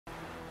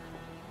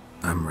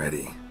I'm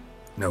ready.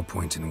 No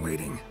point in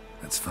waiting.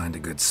 Let's find a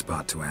good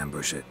spot to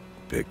ambush it.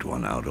 Picked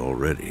one out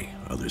already,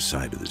 other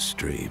side of the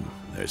stream.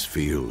 There's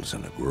fields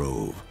and a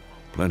grove.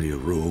 Plenty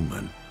of room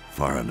and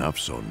far enough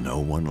so no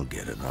one will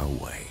get in our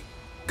way.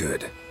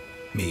 Good.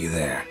 Meet you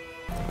there.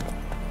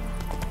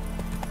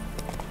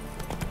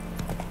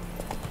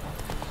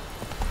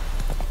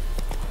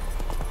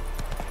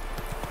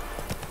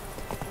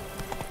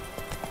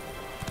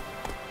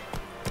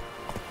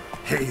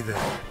 Hey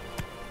there.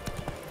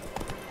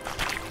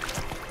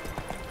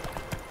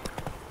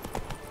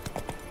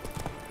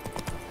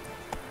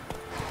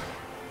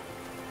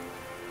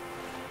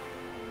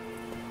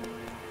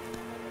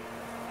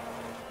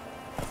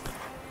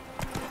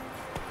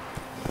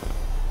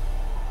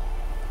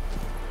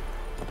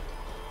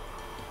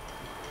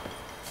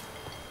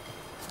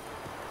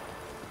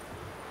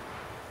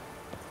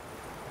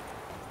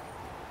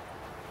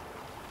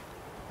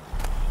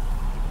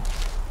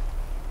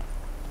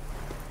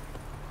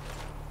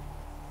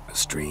 A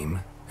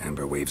stream,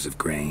 amber waves of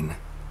grain.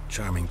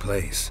 Charming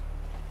place.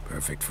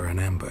 Perfect for an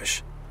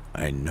ambush.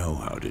 I know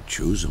how to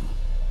choose them.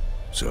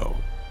 So,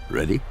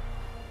 ready?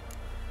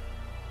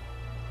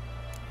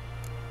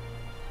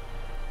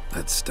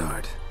 Let's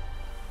start.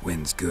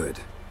 Wind's good.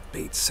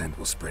 Bait's scent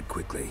will spread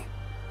quickly.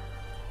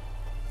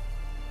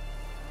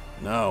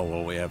 Now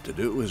all we have to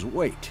do is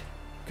wait.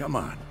 Come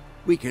on.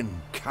 We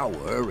can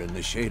cower in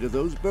the shade of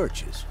those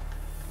birches.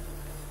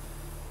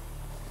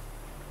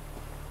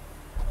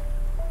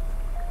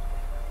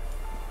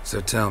 So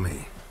tell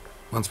me,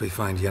 once we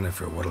find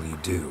Yennefer, what'll you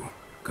do?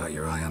 Got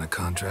your eye on a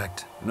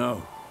contract?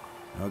 No.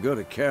 I'll go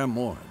to Kaer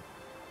Morhen.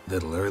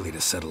 Little early to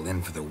settle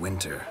in for the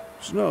winter.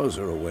 Snows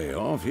are a way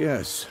off,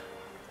 yes.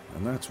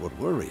 And that's what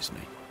worries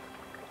me.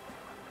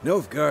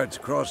 Nilfgaard's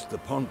crossed the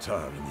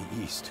Pontar in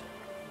the east.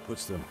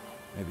 Puts them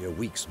maybe a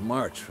week's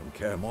march from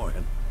Kaer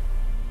Morhen.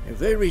 If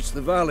they reach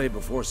the valley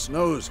before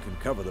snows can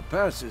cover the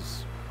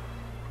passes,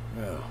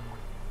 well,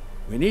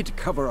 we need to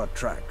cover our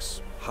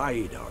tracks,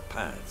 hide our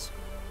paths.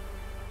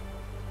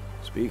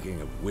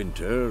 Speaking of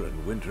winter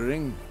and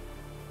wintering,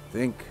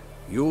 think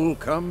you'll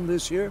come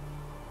this year?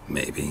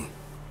 Maybe.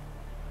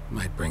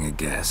 Might bring a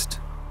guest.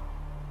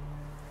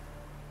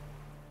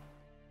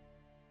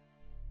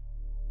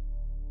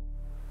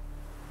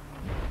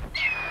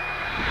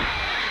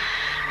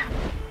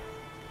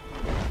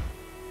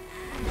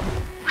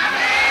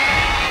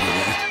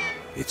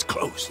 It's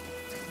close.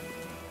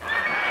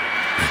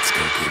 Let's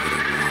go give it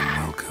a warm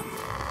welcome.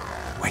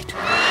 Wait,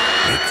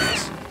 take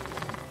this.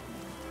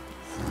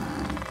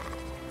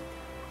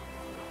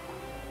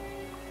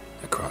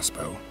 A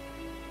crossbow.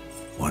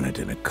 Won it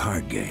in a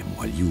card game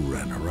while you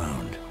ran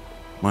around.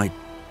 Might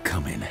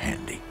come in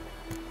handy.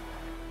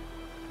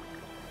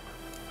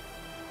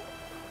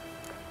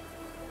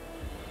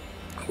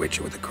 A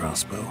witcher with a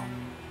crossbow?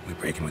 We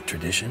breaking with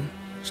tradition?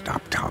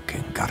 Stop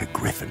talking. Got a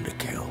Griffin to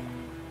kill.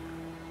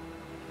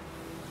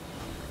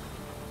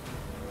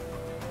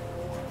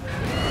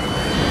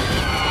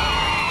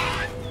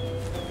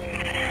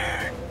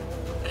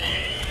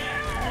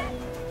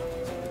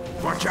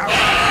 Watch out!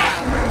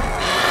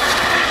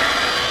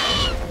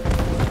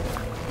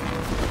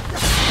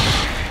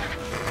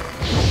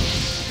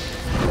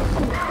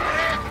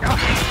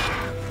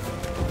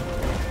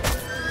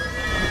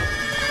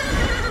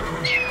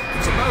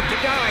 It's about to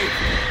dive!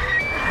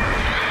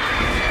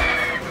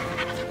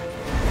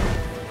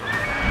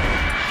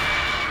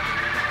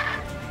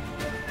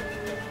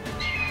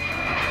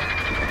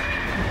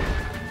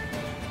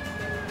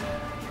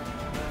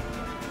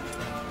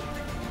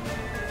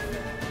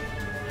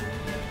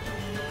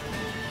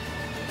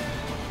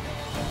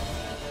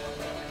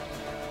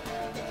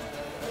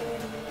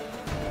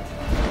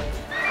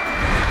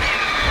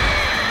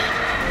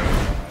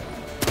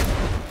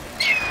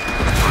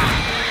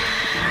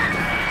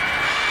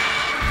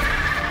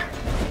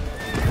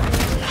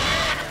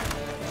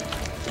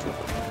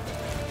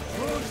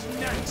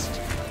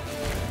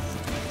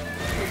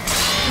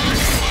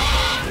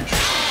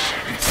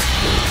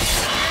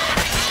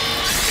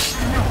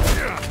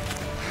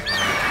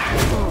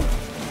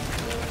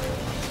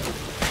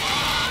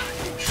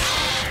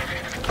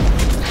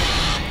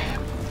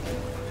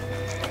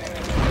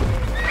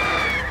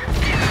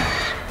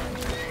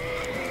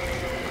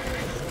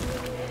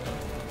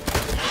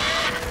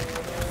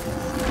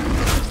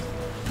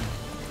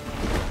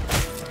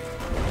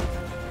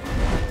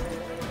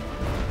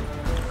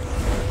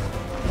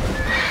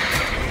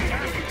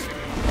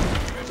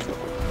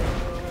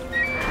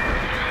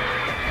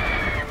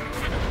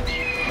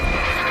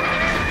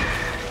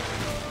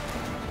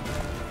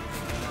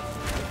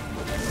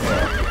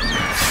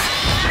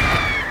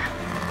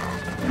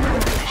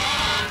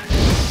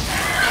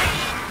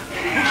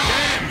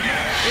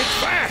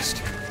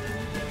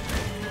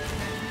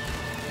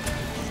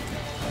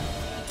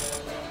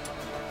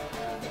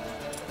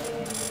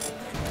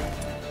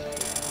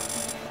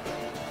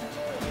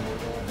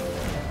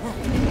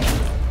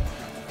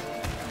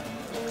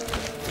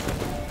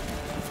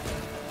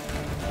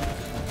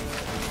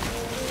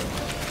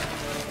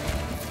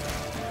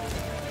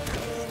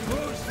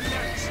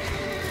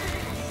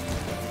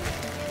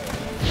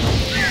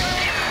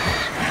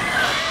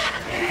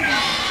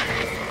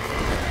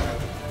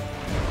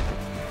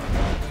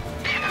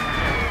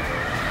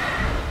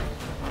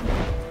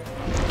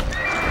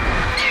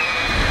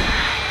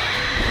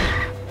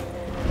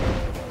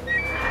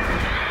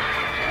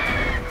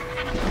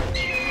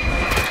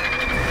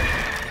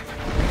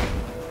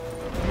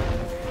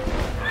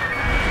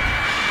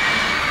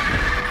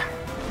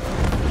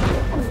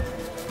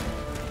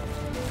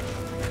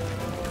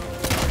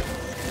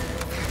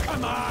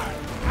 Come on!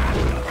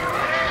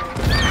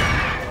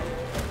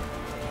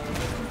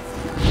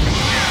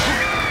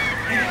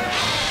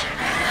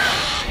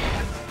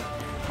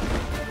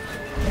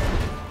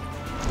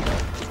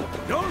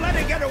 Don't let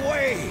it get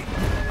away!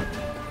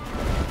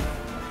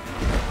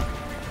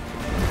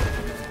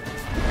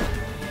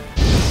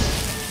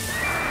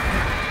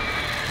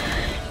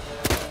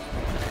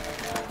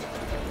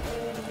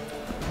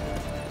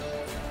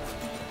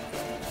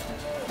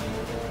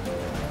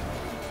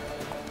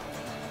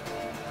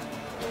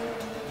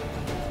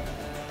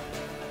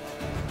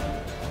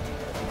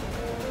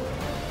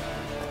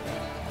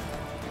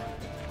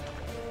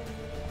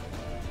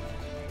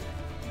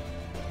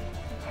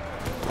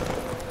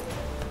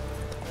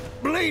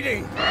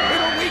 Bleeding!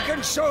 It'll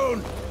weaken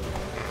soon!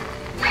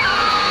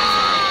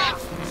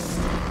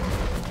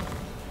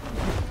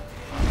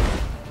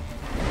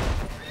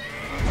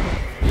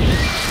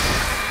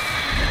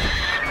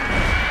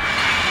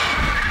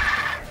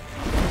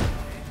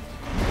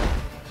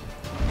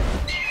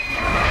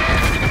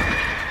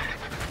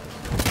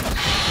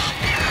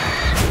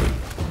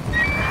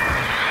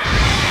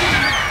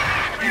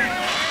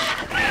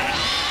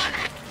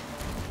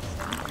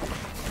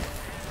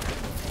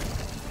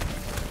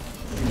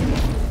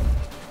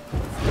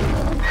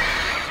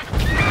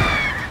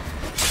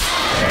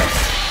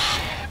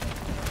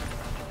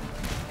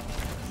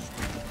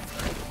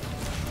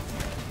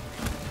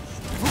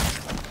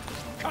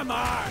 Come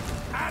on!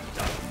 At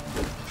them!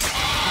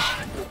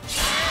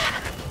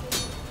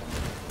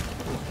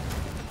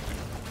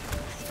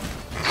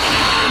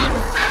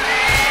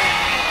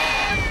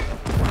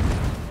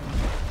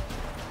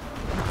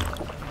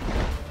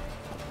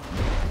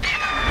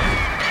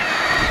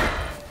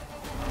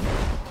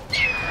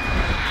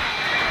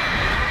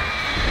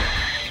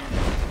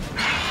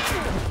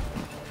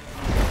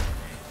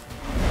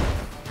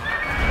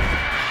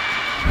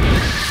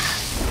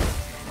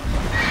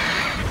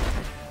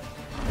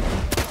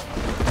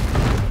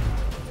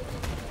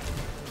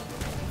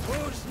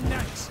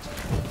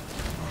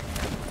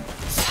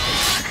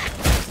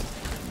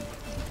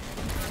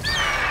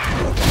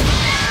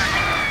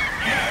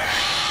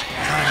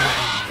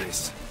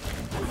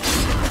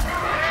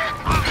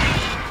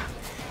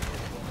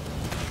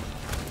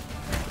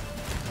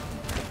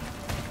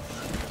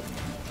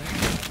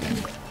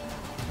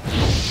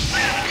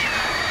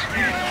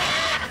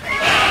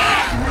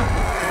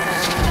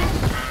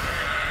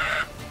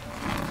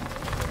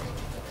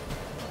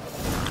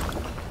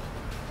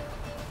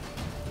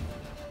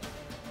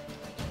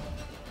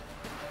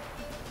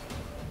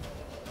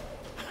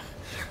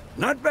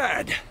 Not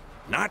bad.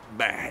 Not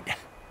bad.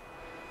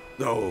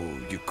 Though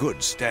you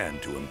could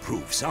stand to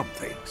improve some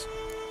things.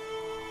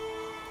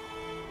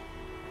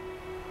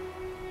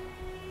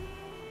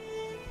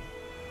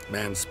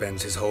 Man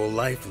spends his whole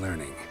life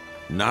learning.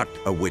 Not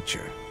a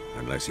Witcher,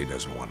 unless he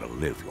doesn't want to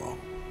live long.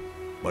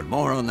 But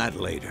more on that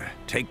later.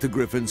 Take the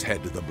Griffin's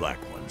head to the Black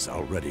Ones.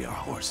 I'll ready our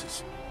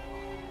horses.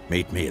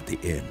 Meet me at the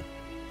inn.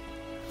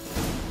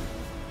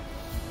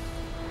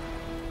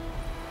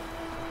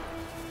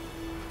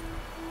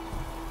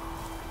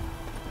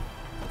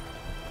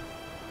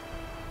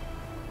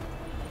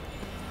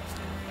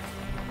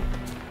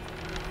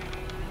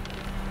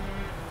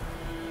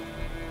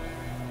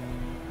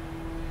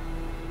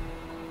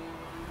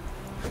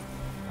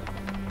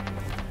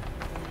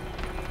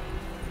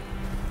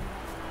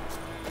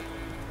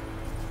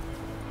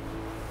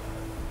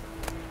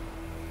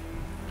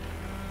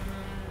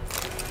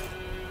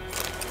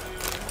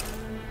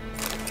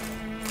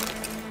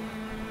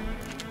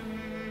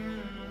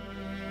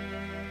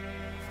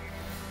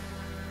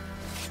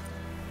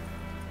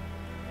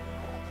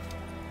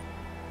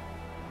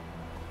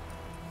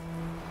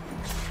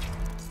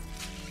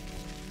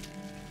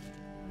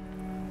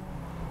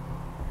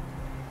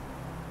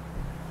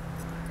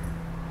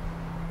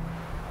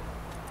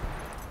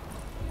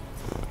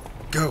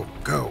 Go,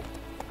 go.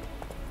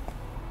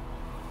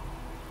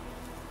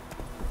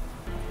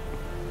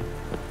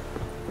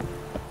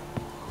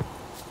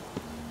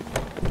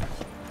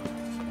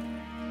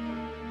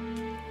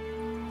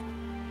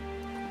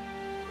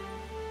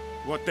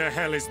 What the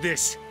hell is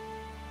this?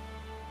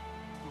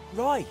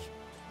 Right.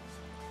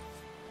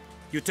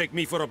 You take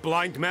me for a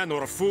blind man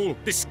or a fool?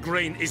 This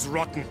grain is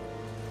rotten.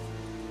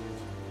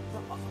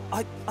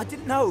 I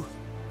didn't know.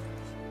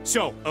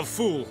 So, a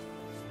fool.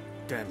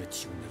 Damn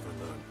it, you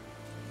never learn.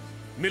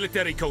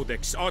 Military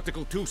Codex,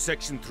 Article 2,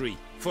 Section 3.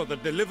 For the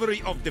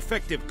delivery of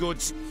defective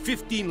goods,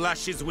 15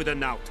 lashes with a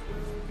knout.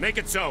 Make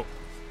it so.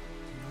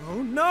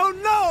 No, no,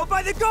 no!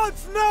 By the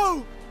gods,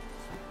 no!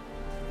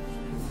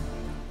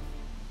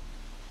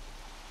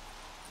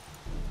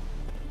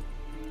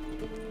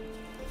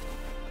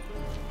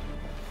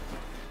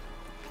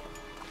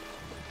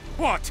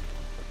 What?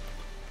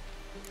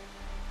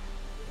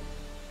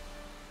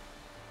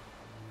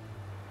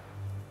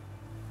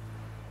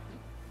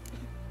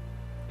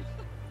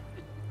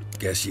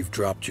 Guess you've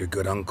dropped your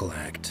good uncle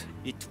act.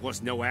 It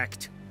was no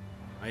act.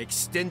 I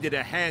extended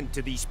a hand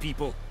to these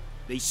people.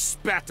 They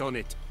spat on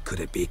it.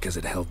 Could it be because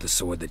it held the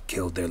sword that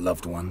killed their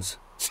loved ones?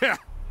 Tja,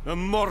 a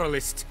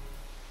moralist.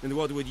 And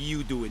what would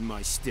you do in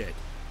my stead?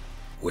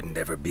 Wouldn't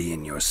ever be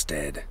in your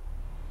stead.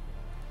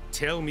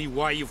 Tell me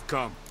why you've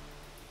come.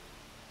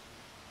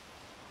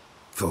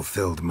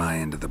 Fulfilled my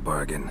end of the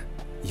bargain.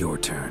 Your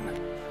turn.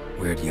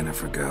 Where'd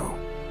Yennefer go?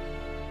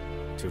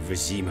 To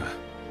Vizima.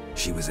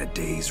 She was a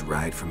day's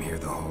ride from here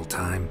the whole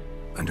time?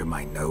 Under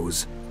my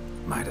nose?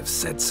 Might have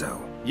said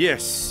so.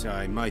 Yes,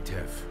 I might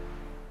have.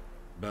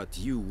 But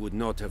you would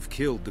not have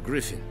killed the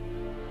Griffin.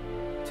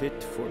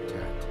 Tit for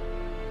tat.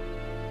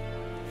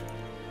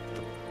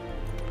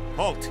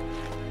 Halt!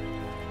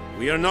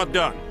 We are not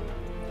done.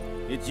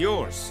 It's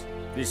yours,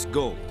 this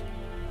gold.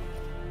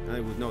 I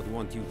would not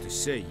want you to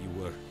say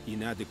you were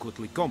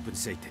inadequately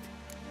compensated.